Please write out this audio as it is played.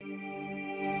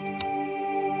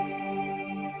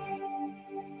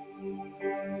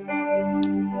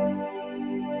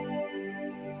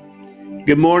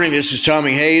Good morning. This is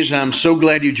Tommy Hayes. I'm so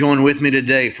glad you joined with me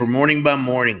today for Morning by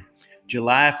Morning,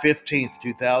 July 15th,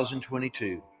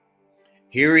 2022.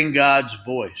 Hearing God's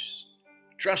voice,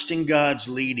 trusting God's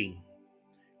leading,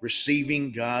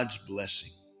 receiving God's blessing.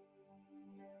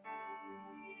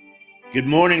 Good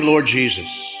morning, Lord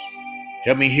Jesus.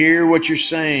 Help me hear what you're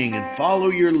saying and follow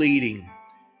your leading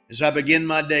as I begin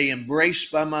my day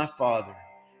embraced by my Father,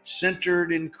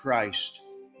 centered in Christ,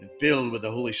 and filled with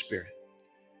the Holy Spirit.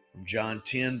 From John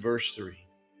 10, verse 3.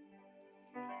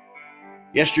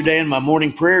 Yesterday in my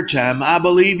morning prayer time, I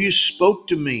believe you spoke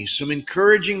to me some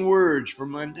encouraging words for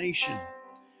my nation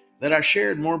that I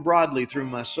shared more broadly through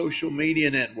my social media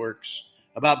networks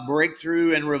about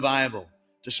breakthrough and revival,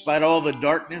 despite all the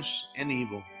darkness and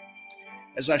evil.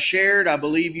 As I shared, I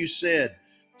believe you said,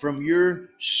 from your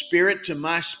spirit to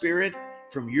my spirit,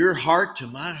 from your heart to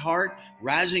my heart,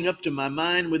 rising up to my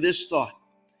mind with this thought: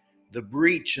 the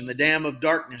breach and the dam of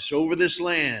darkness over this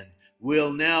land will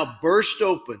now burst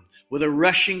open with a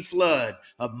rushing flood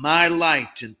of my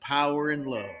light and power and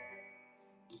love.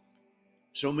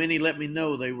 So many let me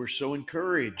know they were so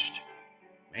encouraged.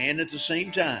 And at the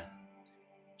same time,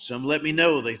 some let me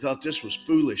know they thought this was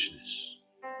foolishness.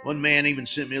 One man even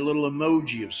sent me a little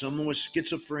emoji of someone with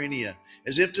schizophrenia,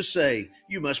 as if to say,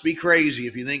 you must be crazy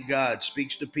if you think God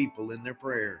speaks to people in their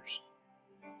prayers.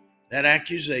 That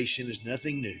accusation is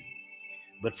nothing new,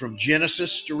 but from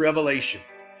Genesis to Revelation,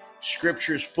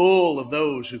 Scripture is full of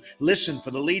those who listen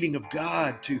for the leading of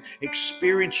God to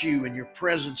experience you and your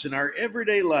presence in our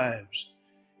everyday lives.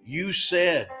 You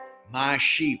said, my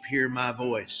sheep hear my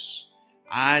voice.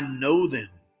 I know them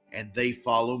and they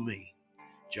follow me.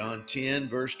 John 10,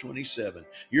 verse 27.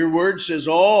 Your word says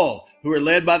all who are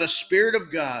led by the Spirit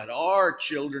of God are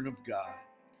children of God.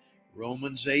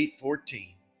 Romans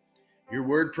 8:14. Your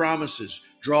word promises,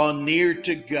 draw near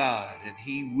to God and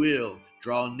he will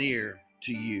draw near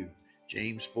to you.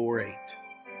 James 4:8.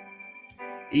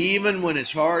 Even when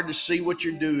it's hard to see what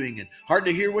you're doing and hard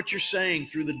to hear what you're saying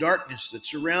through the darkness that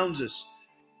surrounds us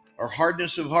or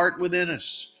hardness of heart within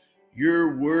us,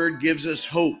 your word gives us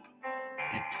hope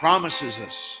and promises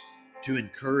us to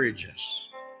encourage us.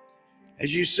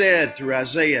 As you said through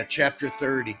Isaiah chapter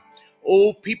 30,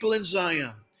 O people in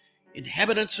Zion,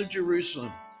 inhabitants of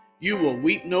Jerusalem, you will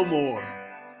weep no more.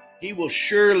 He will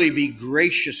surely be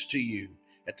gracious to you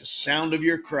at the sound of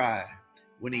your cry.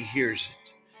 When he hears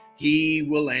it, he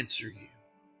will answer you.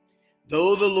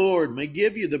 Though the Lord may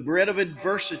give you the bread of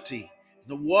adversity,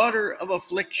 the water of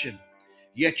affliction,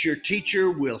 yet your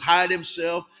teacher will hide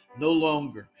himself no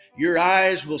longer. Your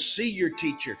eyes will see your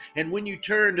teacher, and when you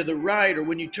turn to the right or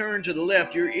when you turn to the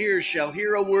left, your ears shall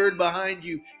hear a word behind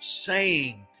you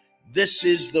saying, this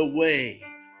is the way,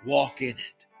 walk in it.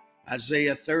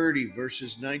 Isaiah 30,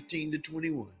 verses 19 to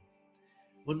 21.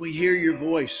 When we hear your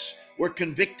voice, we're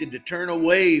convicted to turn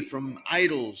away from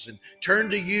idols and turn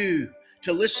to you,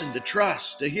 to listen, to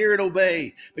trust, to hear and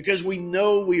obey, because we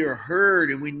know we are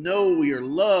heard and we know we are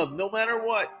loved no matter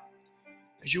what.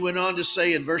 As you went on to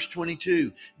say in verse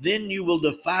 22, then you will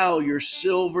defile your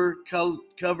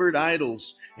silver-covered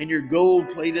idols and your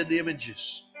gold-plated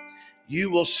images. You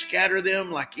will scatter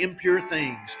them like impure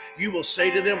things. You will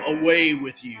say to them, away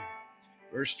with you.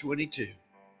 Verse 22.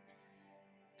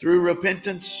 Through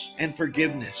repentance and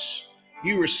forgiveness,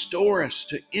 you restore us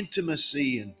to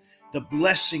intimacy and the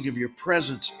blessing of your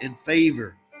presence and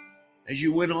favor. As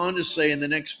you went on to say in the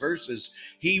next verses,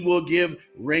 he will give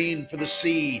rain for the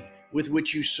seed with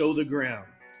which you sow the ground,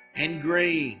 and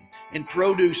grain and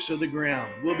produce of the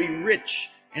ground will be rich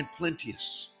and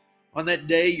plenteous. On that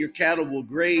day your cattle will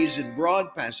graze in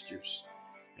broad pastures,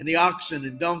 and the oxen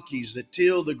and donkeys that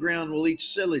till the ground will eat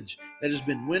silage that has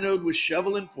been winnowed with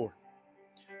shovel and fork.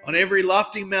 On every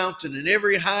lofty mountain and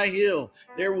every high hill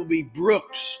there will be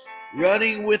brooks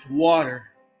running with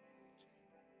water,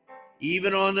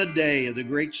 even on the day of the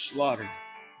great slaughter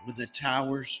when the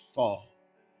towers fall.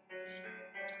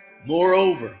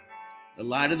 Moreover, the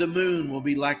light of the moon will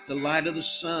be like the light of the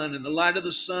sun, and the light of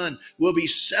the sun will be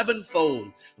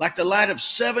sevenfold, like the light of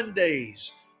 7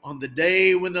 days, on the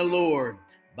day when the Lord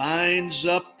binds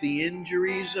up the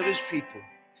injuries of his people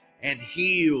and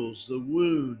heals the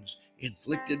wounds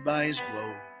inflicted by his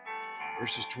blow.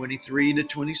 Verses 23 to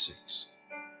 26.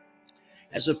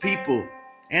 As a people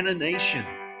and a nation,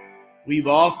 we've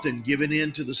often given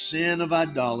in to the sin of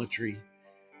idolatry,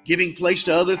 giving place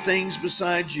to other things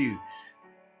besides you,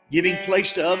 giving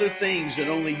place to other things that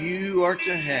only you are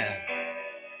to have.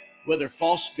 Whether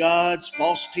false gods,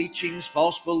 false teachings,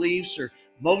 false beliefs, or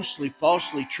mostly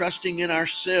falsely trusting in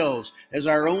ourselves as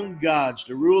our own gods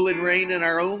to rule and reign in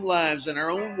our own lives in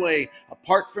our own way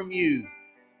apart from you,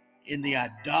 in the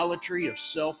idolatry of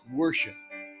self-worship,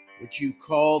 which you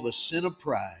call the sin of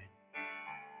pride,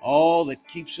 all that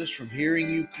keeps us from hearing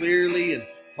you clearly and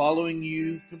following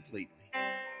you completely,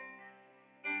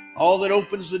 all that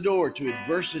opens the door to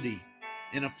adversity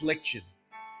and affliction,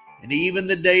 and even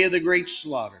the day of the great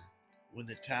slaughter when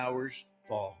the towers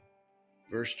fall.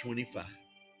 Verse 25.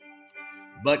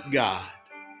 But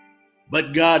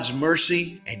God's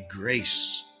mercy and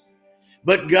grace,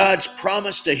 but God's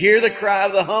promise to hear the cry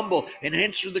of the humble and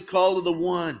answer the call of the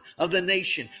one of the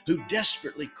nation who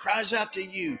desperately cries out to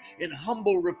you in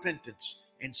humble repentance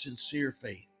and sincere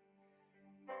faith.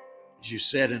 As you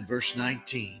said in verse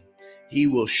 19, he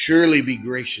will surely be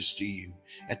gracious to you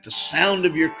at the sound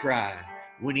of your cry.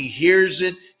 When he hears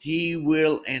it, he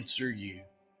will answer you.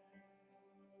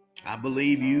 I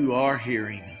believe you are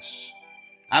hearing us.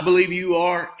 I believe you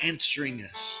are answering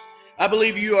us. I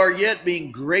believe you are yet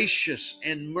being gracious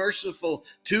and merciful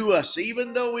to us,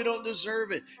 even though we don't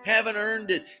deserve it, haven't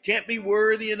earned it, can't be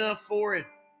worthy enough for it.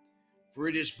 For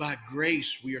it is by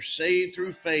grace we are saved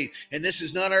through faith, and this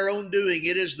is not our own doing.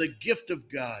 It is the gift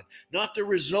of God, not the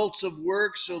results of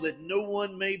works, so that no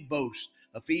one may boast.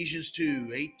 Ephesians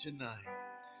 2:8-9.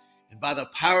 And by the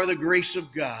power of the grace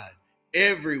of God,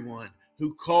 everyone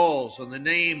who calls on the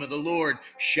name of the Lord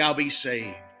shall be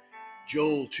saved.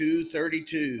 Joel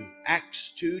 2:32,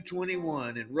 Acts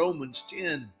 2:21, and Romans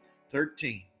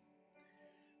 10:13.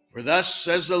 For thus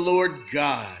says the Lord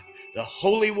God, the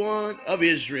Holy One of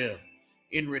Israel,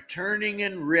 in returning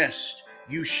and rest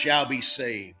you shall be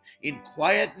saved. In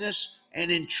quietness and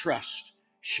in trust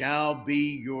shall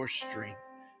be your strength.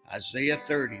 Isaiah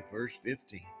 30, verse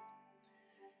 15.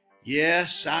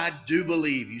 Yes, I do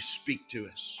believe you speak to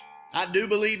us. I do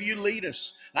believe you lead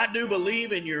us. I do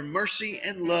believe in your mercy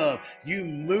and love. You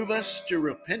move us to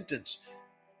repentance,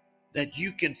 that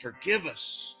you can forgive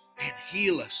us and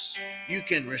heal us. You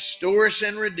can restore us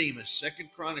and redeem us. 2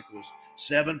 Chronicles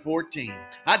 7:14.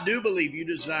 I do believe you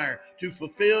desire to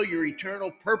fulfill your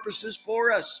eternal purposes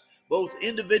for us, both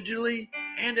individually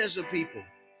and as a people.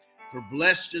 For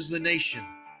blessed is the nation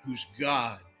whose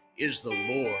God is the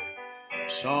Lord.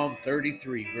 Psalm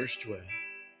 33, verse 12.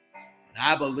 And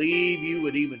I believe you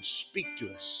would even speak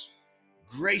to us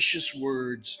gracious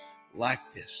words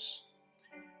like this.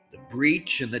 The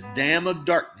breach and the dam of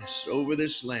darkness over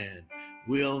this land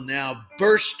will now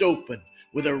burst open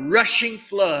with a rushing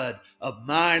flood of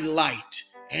my light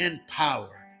and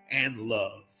power and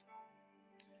love.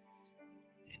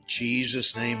 In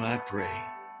Jesus' name I pray.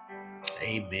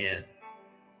 Amen.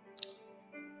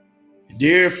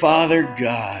 Dear Father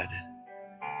God,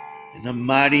 in the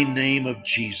mighty name of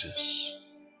Jesus,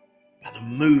 by the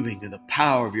moving and the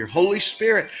power of your Holy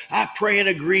Spirit, I pray in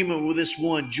agreement with this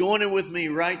one. Join in with me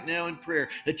right now in prayer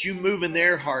that you move in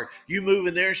their heart, you move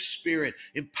in their spirit,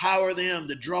 empower them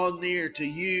to draw near to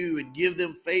you and give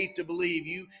them faith to believe.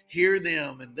 You hear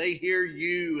them and they hear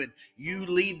you, and you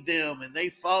lead them and they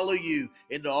follow you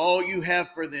into all you have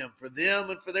for them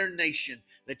and for their nation,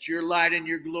 that your light and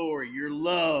your glory, your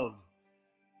love,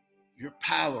 your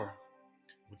power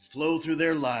would flow through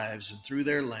their lives and through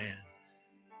their land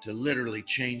to literally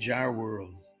change our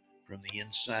world from the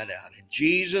inside out. In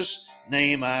Jesus'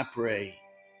 name I pray.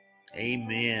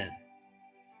 Amen.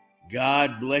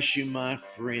 God bless you, my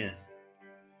friend,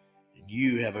 and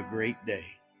you have a great day.